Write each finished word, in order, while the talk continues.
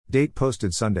Date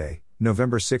posted Sunday,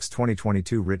 November 6,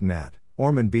 2022. Written at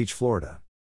Ormond Beach, Florida.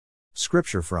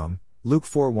 Scripture from Luke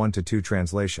 4:1-2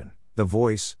 translation. The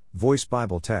Voice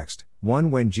Bible text. 1.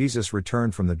 When Jesus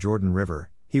returned from the Jordan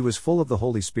River, he was full of the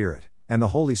Holy Spirit, and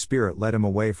the Holy Spirit led him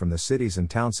away from the cities and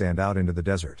towns and out into the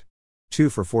desert. 2.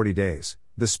 For 40 days,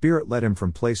 the Spirit led him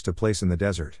from place to place in the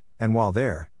desert, and while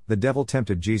there, the devil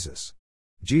tempted Jesus.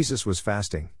 Jesus was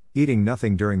fasting, eating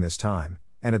nothing during this time,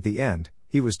 and at the end,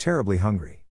 he was terribly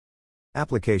hungry.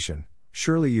 Application: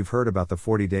 surely you've heard about the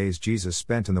 40 days Jesus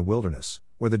spent in the wilderness,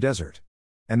 or the desert.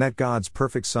 And that God's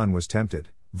perfect Son was tempted,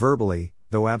 verbally,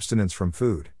 though abstinence from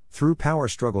food, through power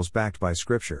struggles backed by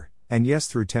Scripture, and yes,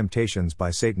 through temptations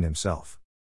by Satan himself.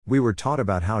 We were taught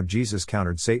about how Jesus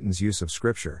countered Satan's use of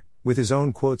Scripture, with his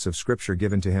own quotes of Scripture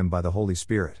given to him by the Holy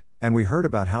Spirit, and we heard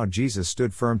about how Jesus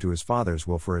stood firm to his Father's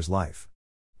will for his life.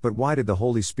 But why did the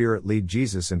Holy Spirit lead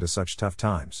Jesus into such tough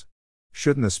times?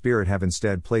 Shouldn't the Spirit have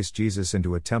instead placed Jesus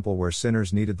into a temple where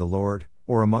sinners needed the Lord,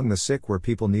 or among the sick where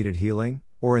people needed healing,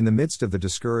 or in the midst of the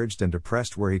discouraged and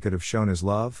depressed where he could have shown his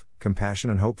love, compassion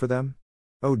and hope for them?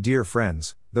 Oh dear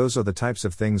friends, those are the types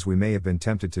of things we may have been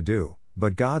tempted to do,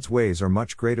 but God's ways are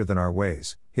much greater than our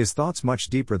ways, his thoughts much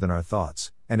deeper than our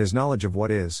thoughts, and his knowledge of what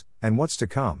is, and what's to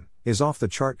come, is off the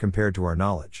chart compared to our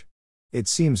knowledge. It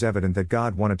seems evident that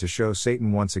God wanted to show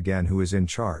Satan once again who is in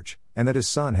charge, and that his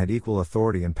Son had equal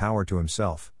authority and power to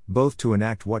himself, both to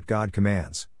enact what God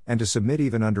commands, and to submit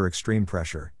even under extreme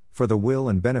pressure, for the will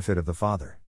and benefit of the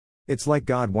Father. It's like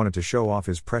God wanted to show off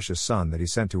his precious Son that he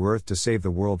sent to earth to save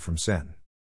the world from sin.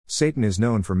 Satan is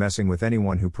known for messing with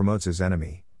anyone who promotes his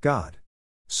enemy, God.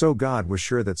 So God was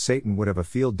sure that Satan would have a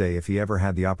field day if he ever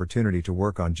had the opportunity to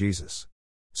work on Jesus.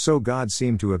 So God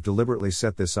seemed to have deliberately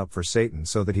set this up for Satan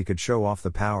so that he could show off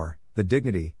the power, the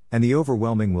dignity, and the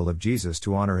overwhelming will of Jesus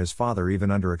to honor his Father even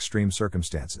under extreme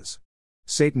circumstances.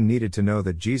 Satan needed to know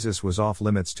that Jesus was off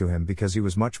limits to him because he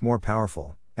was much more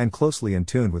powerful, and closely in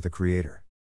tune with the Creator.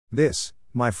 This,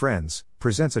 my friends,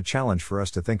 presents a challenge for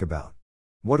us to think about.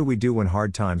 What do we do when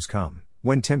hard times come,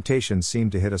 when temptations seem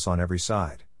to hit us on every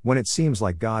side, when it seems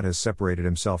like God has separated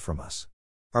himself from us?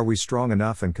 Are we strong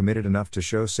enough and committed enough to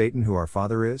show Satan who our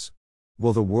Father is?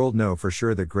 Will the world know for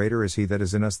sure that greater is he that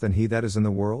is in us than he that is in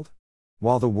the world?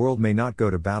 While the world may not go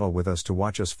to battle with us to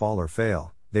watch us fall or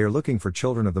fail, they are looking for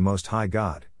children of the Most High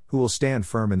God, who will stand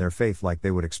firm in their faith like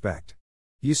they would expect.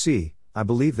 You see, I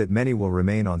believe that many will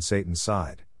remain on Satan's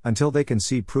side, until they can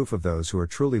see proof of those who are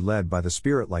truly led by the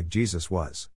Spirit like Jesus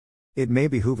was. It may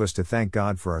behoove us to thank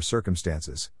God for our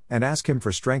circumstances, and ask him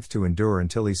for strength to endure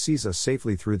until he sees us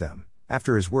safely through them,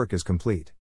 after his work is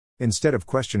complete. Instead of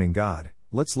questioning God,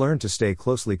 let's learn to stay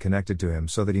closely connected to him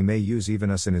so that he may use even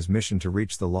us in his mission to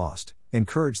reach the lost,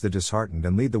 encourage the disheartened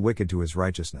and lead the wicked to his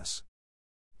righteousness.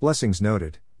 Blessings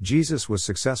noted, Jesus was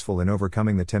successful in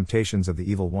overcoming the temptations of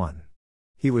the evil one.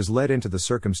 He was led into the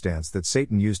circumstance that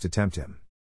Satan used to tempt him.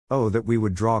 Oh, that we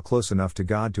would draw close enough to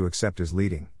God to accept his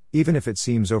leading, even if it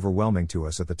seems overwhelming to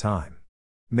us at the time.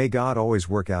 May God always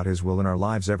work out his will in our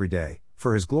lives every day,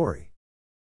 for his glory.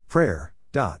 Prayer.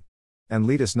 And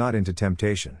lead us not into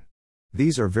temptation.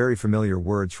 These are very familiar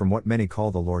words from what many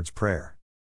call the Lord's Prayer.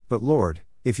 But Lord,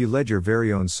 if you led your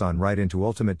very own Son right into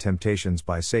ultimate temptations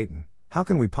by Satan, how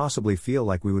can we possibly feel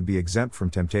like we would be exempt from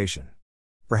temptation?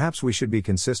 Perhaps we should be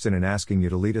consistent in asking you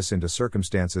to lead us into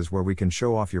circumstances where we can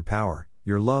show off your power,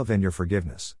 your love and your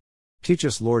forgiveness. Teach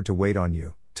us, Lord, to wait on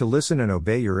you, to listen and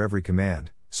obey your every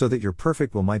command, so that your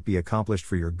perfect will might be accomplished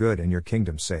for your good and your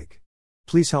kingdom's sake.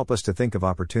 Please help us to think of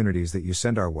opportunities that you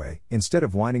send our way, instead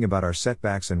of whining about our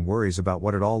setbacks and worries about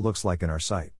what it all looks like in our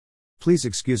sight. Please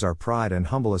excuse our pride and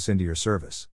humble us into your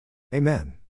service.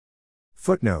 Amen.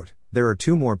 Footnote: there are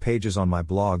 2 more pages on my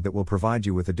blog that will provide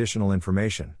you with additional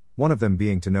information, one of them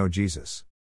being to know Jesus.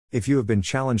 If you have been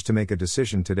challenged to make a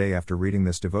decision today after reading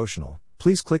this devotional,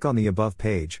 please click on the above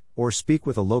page, or speak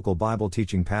with a local Bible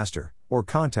teaching pastor, or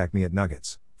contact me at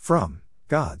Nuggets from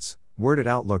God's Word at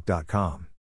Outlook.com.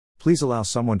 Please allow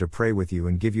someone to pray with you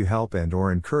and give you help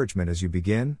and/or encouragement as you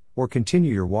begin, or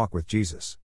continue your walk with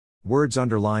Jesus. Words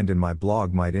underlined in my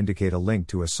blog might indicate a link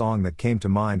to a song that came to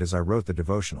mind as I wrote the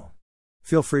devotional.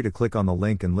 Feel free to click on the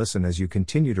link and listen as you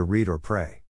continue to read or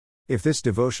pray. If this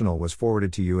devotional was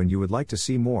forwarded to you and you would like to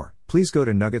see more, please go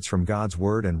to Nuggets from God's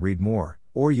Word and read more,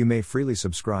 or you may freely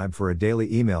subscribe for a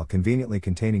daily email conveniently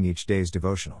containing each day's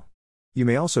devotional. You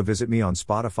may also visit me on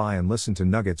Spotify and listen to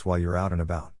Nuggets while you're out and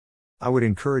about. I would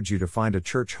encourage you to find a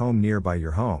church home nearby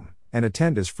your home, and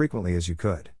attend as frequently as you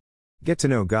could. Get to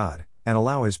know God, and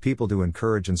allow his people to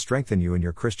encourage and strengthen you in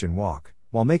your Christian walk,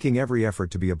 while making every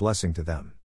effort to be a blessing to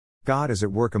them. God is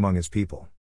at work among his people.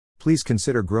 Please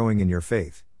consider growing in your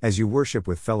faith, as you worship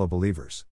with fellow believers.